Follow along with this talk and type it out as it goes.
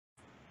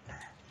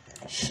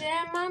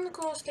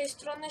Siemanko, z tej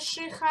strony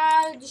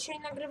Szychal. Dzisiaj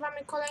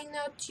nagrywamy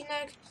kolejny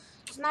odcinek.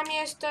 Z nami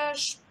jest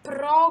też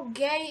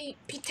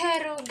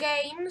Peter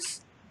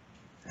Games,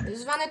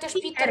 zwany też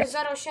Peter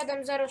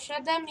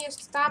 0707.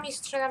 Jest tam i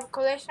strzela w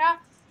kolesia.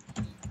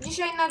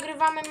 Dzisiaj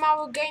nagrywamy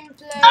mały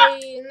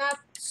gameplay na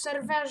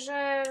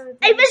serwerze,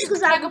 z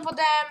którego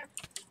podałem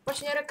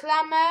właśnie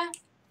reklamę.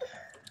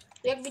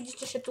 Jak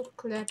widzicie, się tu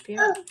klepie.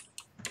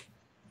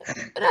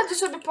 Radzę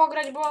sobie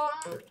pograć, bo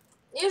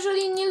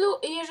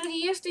jeżeli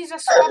jesteś za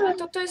słaby,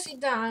 to jest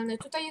idealny.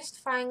 Tutaj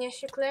jest fajnie,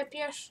 się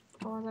klepiesz.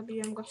 O,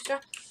 zabiłem gościa.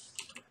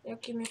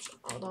 Jaki miecz?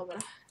 O, dobra.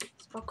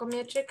 Spoko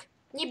mieczyk.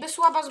 Niby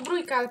słaba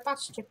zbrójka, ale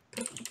patrzcie.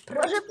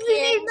 Może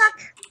później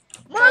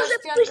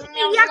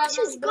jak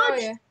się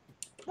zgodzi.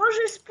 Może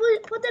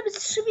potem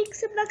z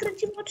Szymiksem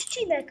nakręcimy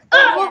odcinek.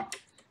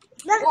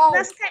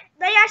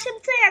 Na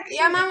Jasiemce jak się...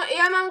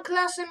 Ja mam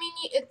klasę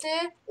mini...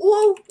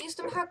 Wow,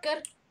 jestem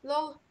haker.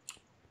 Lol.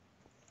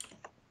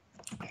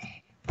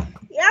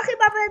 Ja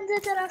chyba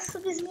będę teraz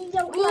sobie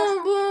zmieniał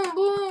klasę.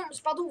 Bum.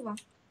 Spadówa.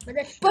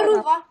 Będę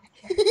Paruwa.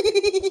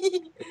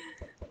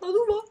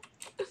 Paruwa.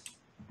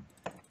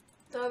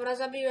 Dobra,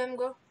 zabiłem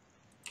go.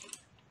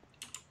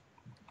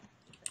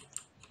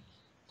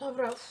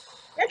 Dobra.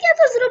 Jak ja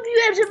to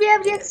zrobiłem, że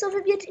miałem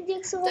dieksowy miecz i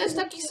dieksowy... To jest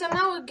taki sam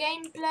mały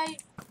gameplay.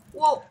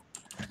 Wow.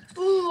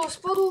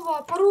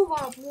 Sparuwa,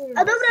 paruwa. Bum.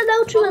 A dobra,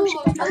 nauczyłem się.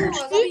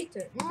 Paruwa,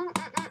 zabity.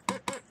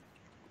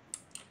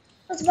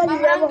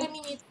 Mam rangę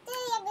mini. Ty,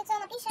 jakby co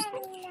napiszę na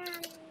mini...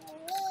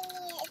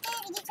 Ty,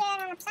 widzicie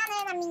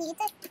napisane na mini...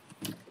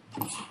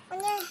 O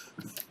nie...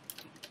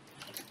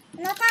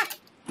 No tak.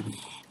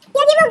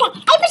 Ja nie mogę!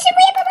 Ej,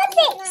 potrzebuję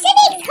pomocy!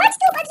 Szymik, chodź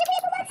tu, potrzebuję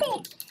pomocy!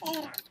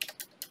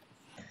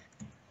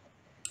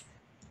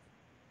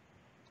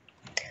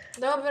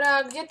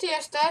 Dobra, gdzie ty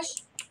jesteś?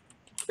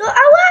 No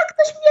ała,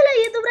 ktoś mnie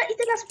leje. Dobra,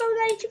 idę na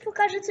spawna i ci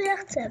pokażę, co ja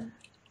chcę.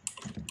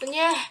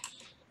 Nie,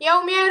 ja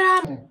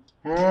umieram.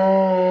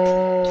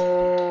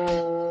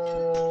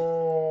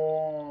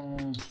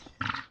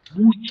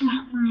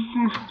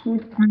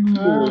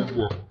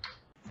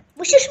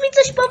 Musisz mi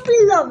coś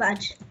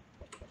popilnować.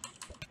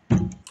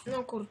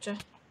 No kurczę.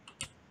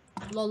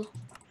 Lol.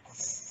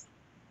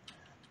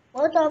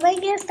 O, to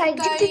jest tak.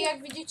 Tutaj,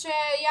 jak widzicie,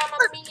 ja mam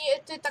mini...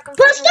 taką...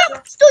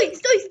 Stop! Stój!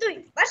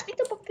 Masz mi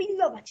to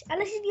popilnować,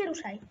 ale się nie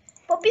ruszaj.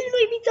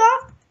 Popilnuj mi to.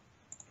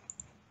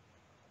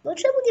 No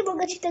czemu nie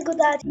mogę ci tego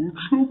dać?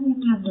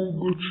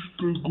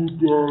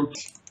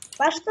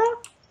 Masz to?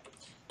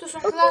 Tu są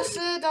klasy,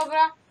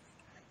 dobra.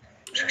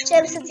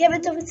 Chciałem sobie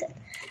diamentowy cel.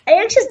 A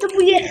jak się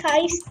zdobuje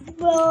hajs?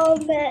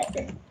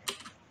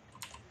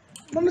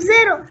 Mam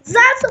 0. Za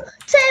co?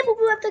 Czemu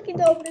byłem taki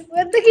dobry?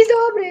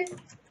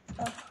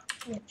 O,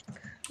 nie.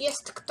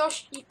 Jest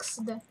ktoś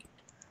XD.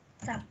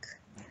 Tak.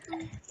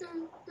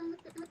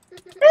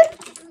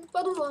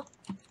 Paruwa.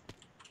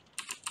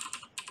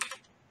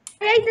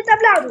 Ja idę tam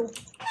na dół.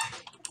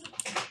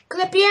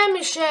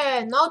 Klepiemy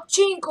się! Na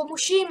odcinku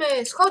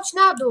musimy! Schodź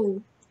na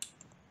dół!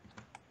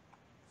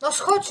 No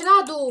schodź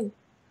na dół!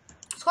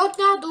 Schodź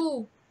na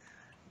dół!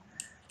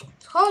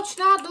 Schodź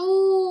na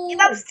dół! Nie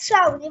mam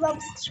strzału.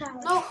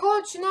 No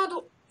chodź na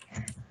dół!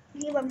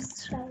 Nie mam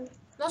strzału.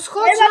 No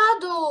schodź na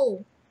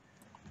dół!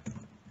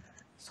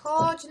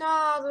 Schodź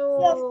na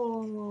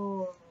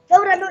dół!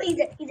 Dobra, no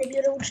idę,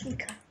 biorę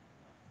łucznika.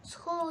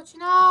 Schodź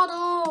na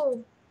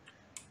dół!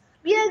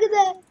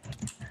 Biegnę.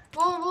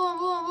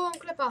 Bum,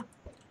 klepa!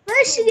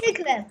 Weź się nie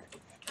klep.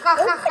 Ha.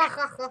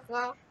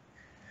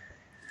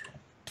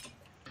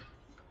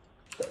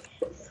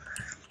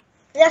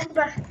 Ja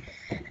chyba...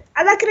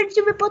 A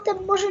nakręcimy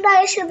potem może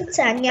na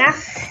Jasiemce, nie?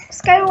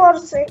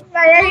 Serwerze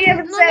na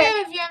Jasiemce. No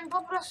nie wiem,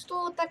 po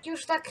prostu tak,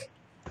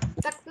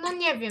 no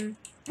nie wiem.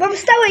 Mam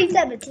stałe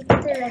itemy, tylko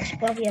tyle ci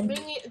powiem.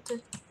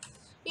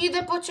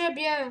 Idę po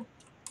ciebie.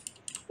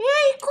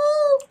 Jejku!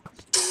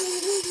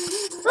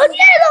 No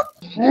nie no!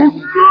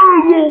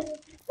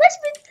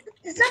 Weźmy,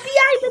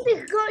 zabijajmy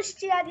tych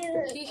gości, a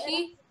nie...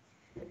 Hihi.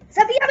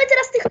 Zabijamy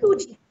teraz tych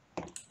ludzi.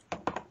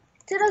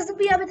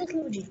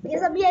 Nie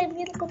zabijajmy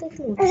nie tylko tych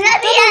ludzi. To był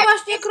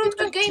właśnie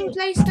krótki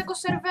gameplay z tego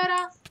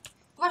serwera.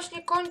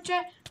 Właśnie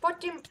kończę po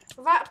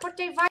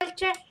tej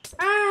walce.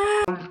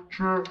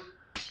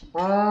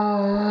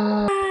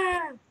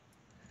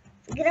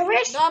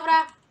 Grałeś?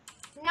 Dobra.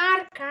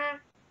 Narka.